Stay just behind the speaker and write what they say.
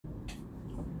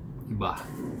Iba.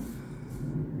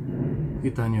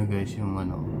 Kita nyo guys yung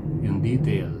yung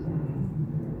detail.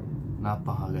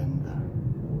 Napakaganda.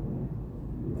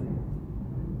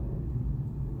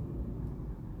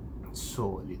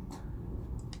 Solid.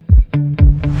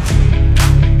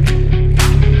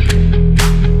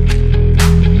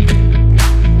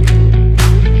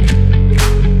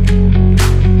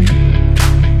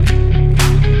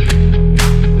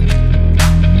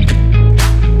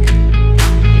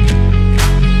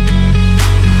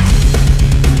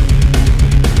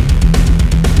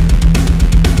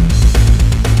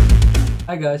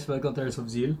 Hi guys, welcome to Airsoft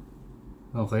ZeeL.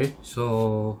 Okay,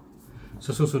 so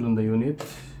sa susunod na unit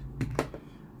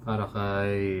para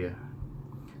kay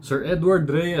Sir Edward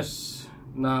Reyes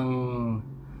ng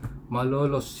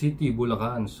Malolos City,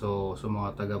 Bulacan. So sa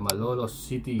mga taga Malolos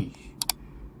City,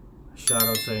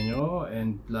 shoutout sa inyo,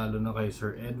 and lalo na kay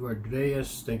Sir Edward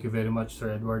Reyes. Thank you very much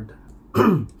Sir Edward.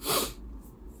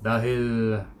 Dahil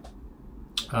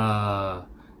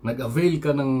nag-avail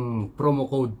ka ng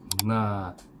promo code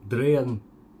na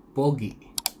Drean Pogi.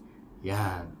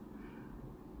 Yan.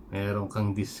 Meron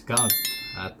kang discount.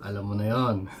 At alam mo na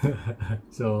yon.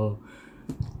 So,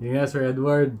 yun nga Sir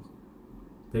Edward.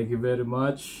 Thank you very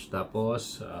much.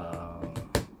 Tapos,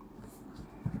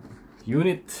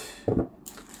 unit.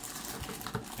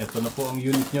 Ito na po ang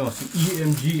unit nyo. Si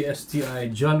EMG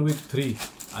STI John Wick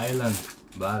 3 Island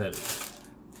Barrel.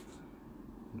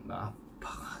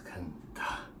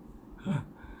 Napakaganda.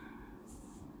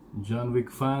 John Wick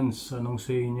fans, anong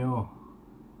say nyo?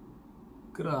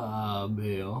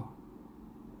 Grabe oh.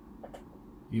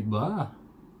 Iba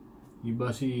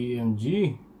si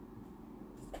EMG.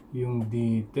 Yung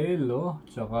detail oh,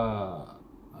 tsaka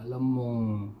alam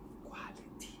mong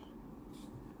quality.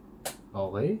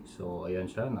 Okay, so ayan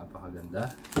siya,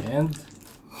 napakaganda. And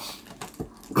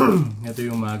ito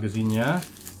yung magazine nya.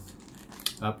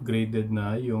 Upgraded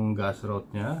na yung gas route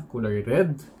nya, kulay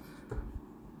red.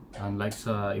 Unlike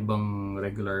sa ibang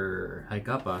regular high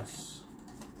capas,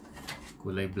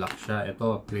 kulay black siya.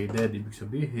 Ito upgraded, ibig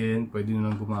sabihin pwede nyo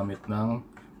nang gumamit ng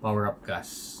power up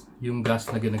gas, yung gas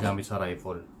na ginagamit sa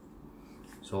rifle.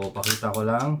 So pakita ko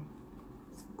lang,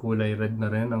 kulay red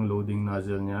na rin ang loading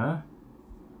nozzle nya.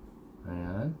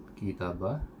 Ayan, kita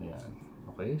ba? Ayan.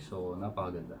 Okay, so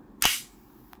napakaganda.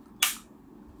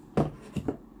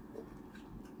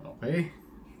 Okay,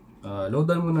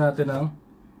 loadan muna natin ang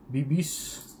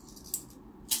BBs.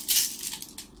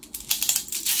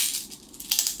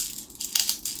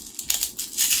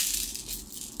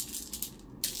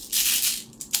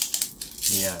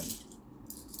 Yan,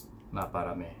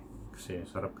 naparami kasi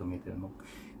sarap gamitin mo.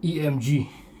 EMG,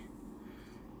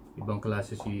 ibang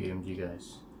klase si EMG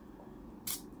guys.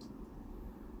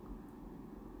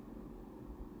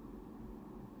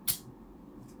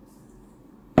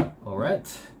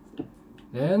 Alright,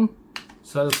 then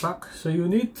salpak sa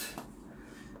unit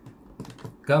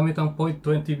gamit ang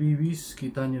 .20 BBs.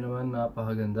 Kita nyo naman,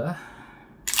 napakaganda.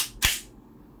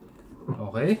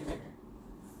 Okay,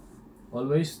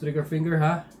 always trigger finger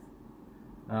ha.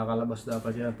 Nakakalabas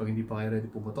dapat yan pag hindi pa kayo ready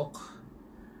puputok.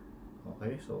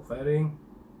 Okay, so firing.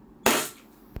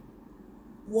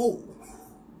 Wow!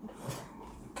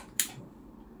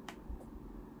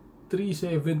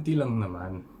 370 lang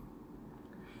naman.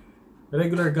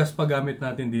 Regular gas pa gamit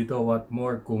natin dito. What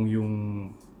more kung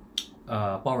yung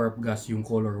power up gas yung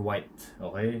color white.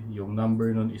 Okay, yung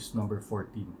number nun is number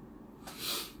 14.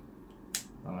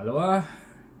 Pangalawa,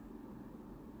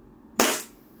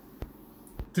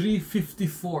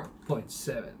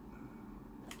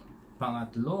 354.7.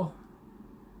 Pangatlo,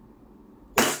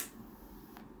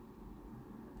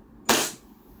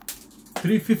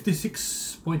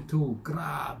 356.2.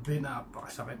 Grabe,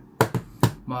 napakasakit.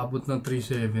 Maabot ng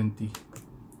 370.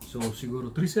 So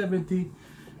siguro 370,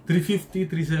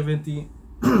 350,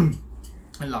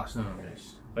 370. Ang lakas na lang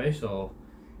guys. Okay, so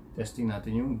testing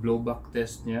natin yung blowback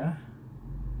test nya.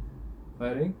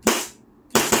 Firing.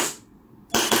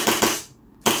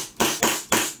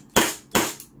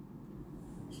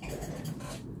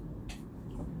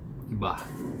 Iba.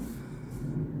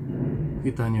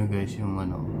 Kita nyo guys yung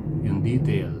yung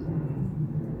detail.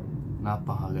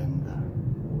 Napakaganda.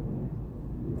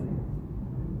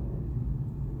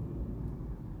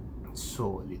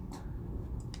 Solid.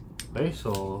 Okay,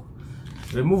 so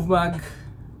remove mag,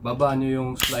 baba nyo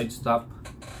yung slide stop,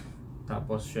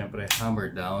 tapos syempre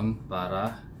hammer down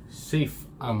para safe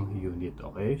ang unit.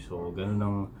 Okay, so ganun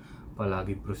ang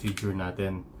palagi procedure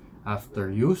natin after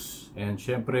use. And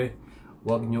syempre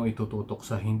huwag nyo itututok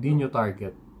sa hindi nyo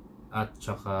target at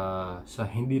saka sa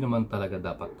hindi naman talaga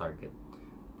dapat target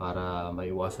para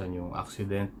maiwasan yung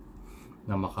accident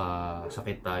na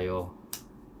makasakit tayo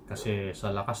Kasi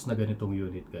sa lakas na ganitong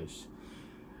unit guys,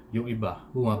 yung iba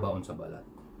bumabaon sa balat.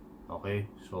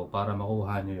 Okay? So para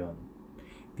makuha nyo yun,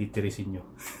 titirisin nyo.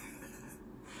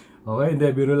 Okay, hindi,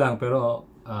 biro lang. Pero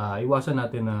iwasan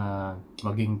natin na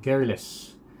maging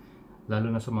careless.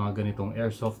 Lalo na sa mga ganitong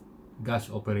airsoft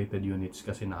gas operated units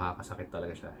kasi nakakasakit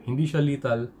talaga siya. Hindi siya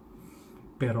lethal,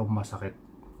 pero masakit.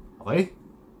 Okay?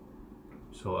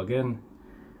 So again,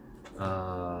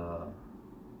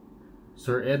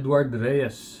 Sir Edward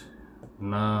Reyes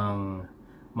ng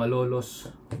Malolos,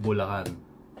 Bulacan.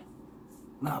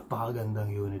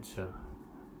 Napakagandang unit sir.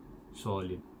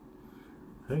 Solid.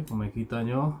 Okay, kung makikita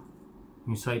nyo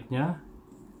yung sight nya,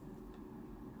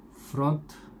 front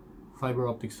fiber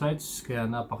optic sights, kaya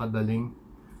napakadaling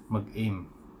mag-aim.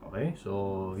 Okay,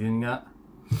 so yun nga.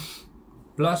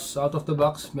 Plus, out of the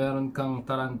box, meron kang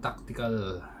Taran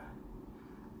Tactical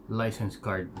license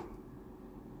card.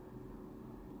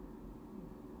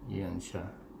 Yan siya.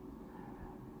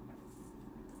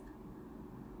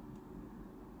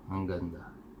 Ang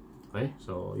ganda. Okay,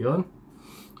 so yun.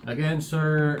 Again,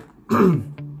 Sir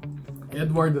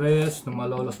Edward Reyes ng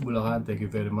Malolos, Bulacan, thank you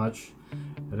very much.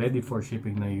 Ready for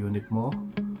shipping na unit mo.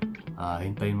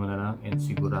 Hintayin mo na lang and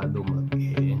sigurado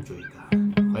mag-enjoy ka.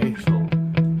 Okay, so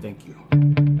thank you.